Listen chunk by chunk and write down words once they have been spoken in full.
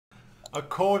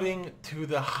According to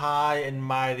the high and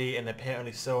mighty and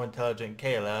apparently so intelligent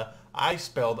Kayla, I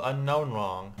spelled unknown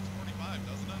wrong. 45,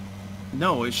 doesn't it?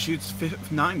 No, it shoots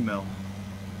 9 mil.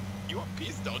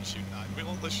 UMPs don't shoot 9, we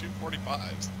only shoot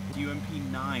 45s. UMP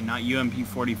 9, not UMP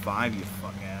 45, you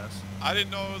fuck ass. I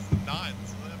didn't know it was the 9s,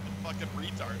 so they have a fucking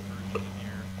retard version in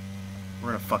here. We're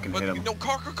gonna fucking hit him. No,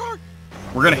 car!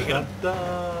 We're gonna hit him.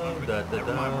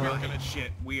 Never mind, we're not gonna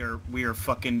shit. We are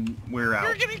fucking, we're out.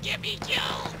 You're gonna get me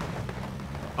killed!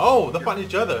 Oh, they're fighting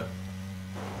each other.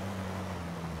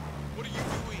 What are you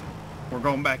doing? We're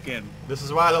going back in. This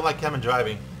is why I don't like Kevin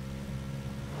driving.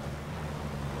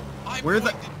 We're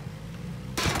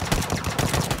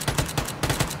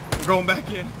going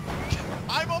back in.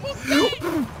 I'm almost dead!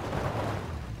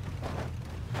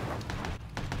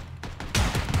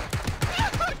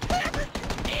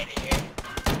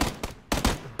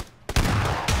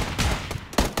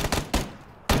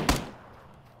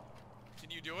 Can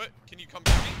you do it? Can you come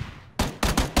to me?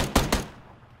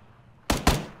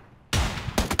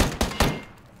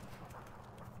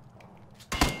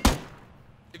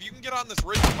 If you can get on this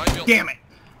ridge, you might be able to... Damn it!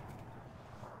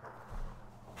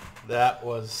 That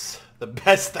was the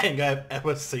best thing I've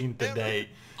ever seen today.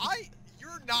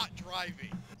 You're not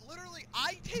driving. Literally,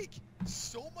 I take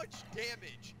so much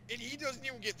damage, and he doesn't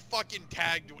even get fucking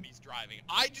tagged when he's driving.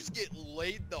 I just get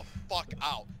laid the fuck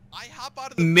out. I hop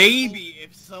out of the Maybe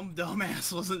if some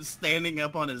dumbass wasn't standing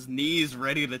up on his knees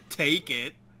ready to take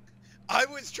it. I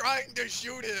was trying to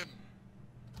shoot him.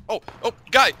 Oh,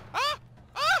 guy! Ah!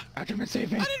 I didn't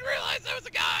save me. I didn't realize there was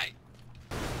a guy!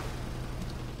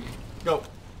 Go.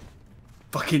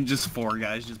 Fucking just 4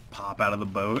 guys just pop out of the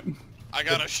boat. I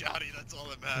got a shotty, that's all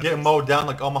that matters. Get mowed down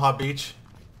like Omaha Beach.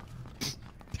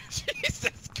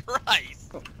 Jesus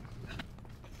Christ!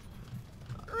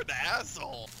 You're an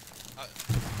asshole.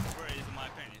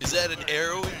 Is that an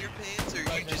arrow in your pants, or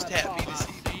are you just happy to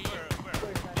see me?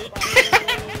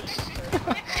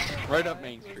 Right up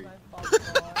Main Street.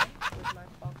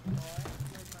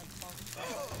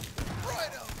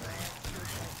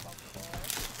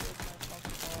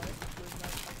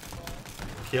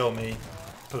 Kill me,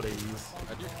 please.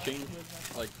 I just changed,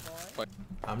 like...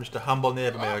 I'm just a humble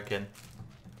Native American.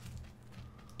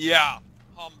 Yeah,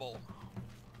 humble.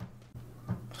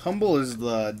 Humble is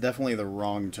definitely the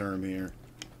wrong term here.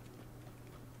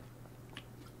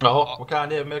 Oh, what kind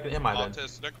of Native American am I then?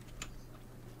 Autistic.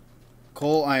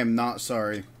 Cole, I am not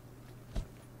sorry.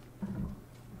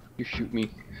 You shoot me.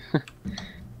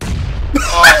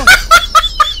 Oh.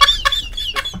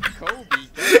 Kobe,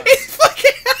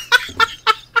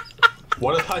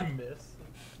 What did I miss?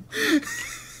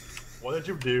 What did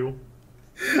you do?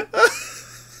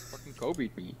 fucking Kobe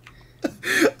me. I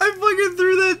fucking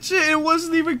threw that shit. It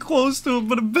wasn't even close to him,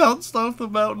 but it bounced off the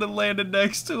mountain and landed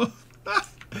next to him.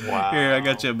 Wow. Here, I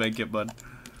got you a medkit, bud.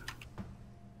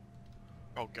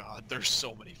 Oh god, there's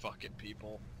so many fucking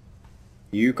people.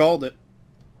 You called it.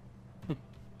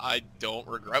 I don't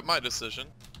regret my decision.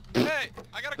 Hey,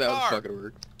 I got a That was car! fucking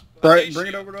work. Right, bring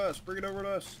it over to us. Bring it over to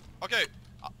us. Okay,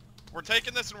 we're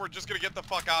taking this and we're just gonna get the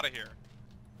fuck out of here.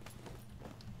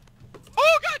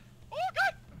 Oh god! Oh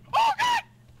god! Oh god!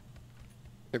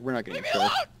 Like, we're not getting Leave me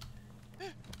killed.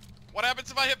 alone! What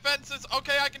happens if I hit fences?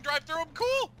 Okay, I can drive through them.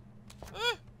 Cool!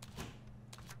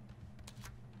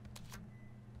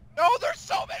 No, there's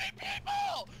so many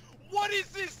people! What is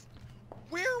this?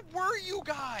 Where were you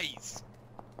guys?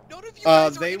 None of you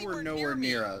guys are They anywhere were nowhere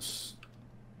near near us.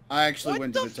 I actually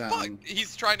went to the town. Fuck?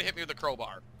 He's trying to hit me with a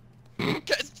crowbar.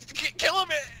 Kill him!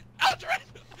 Aldrin!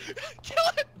 Kill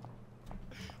it!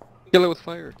 Kill it with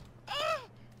fire.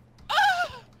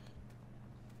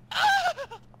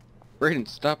 Brayden,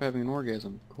 stop having an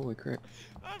orgasm. Holy crap.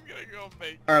 I'm gonna go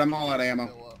make... Alright, I'm all out of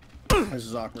ammo. This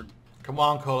is awkward. Come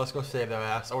on, Cole, let's go save their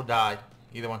ass. Or die.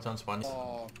 Either one sounds fun.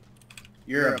 Oh,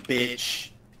 you're a bitch.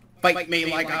 Fight me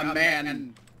like a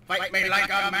man. Fight me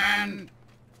like a man.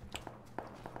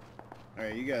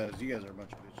 Alright, you guys are a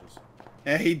bunch of bitches.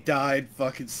 Yeah, he died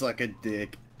fucking suck a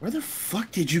dick. Where the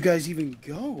fuck did you guys even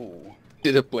go?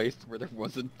 To the place where there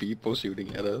wasn't people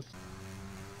shooting at us.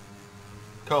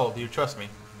 Cole, do you trust me?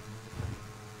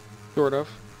 Sort of.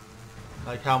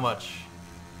 Like how much?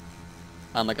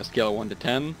 On like a scale of 1 to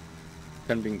 10.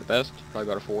 10 being the best,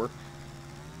 probably about a 4.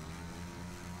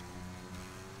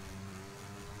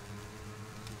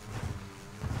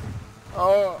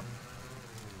 Oh!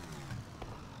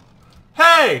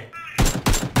 Hey!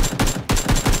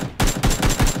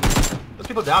 There's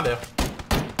people down there.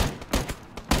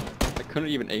 I couldn't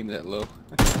even aim that low.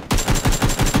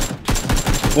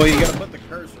 Well, you gotta put the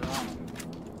cursor on him.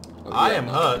 Oh, I yeah, am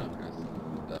no, hurt. no,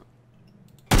 no.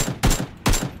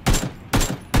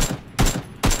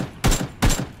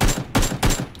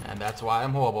 That's why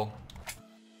I'm horrible.